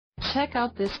Check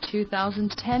out this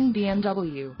 2010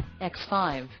 BMW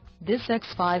X5. This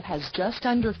X5 has just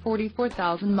under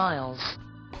 44,000 miles.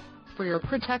 For your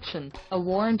protection, a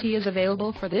warranty is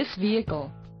available for this vehicle.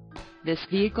 This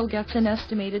vehicle gets an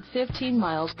estimated 15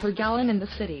 miles per gallon in the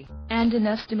city, and an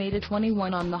estimated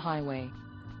 21 on the highway.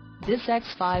 This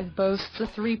X5 boasts a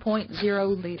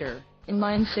 3.0-liter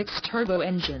inline-six turbo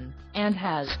engine, and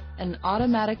has an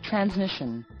automatic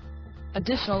transmission.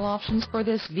 Additional options for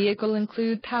this vehicle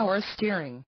include power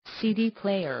steering, CD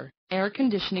player, air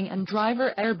conditioning and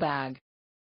driver airbag.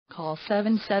 Call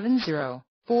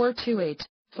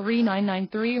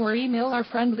 770-428-3993 or email our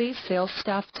friendly sales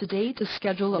staff today to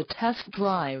schedule a test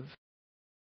drive.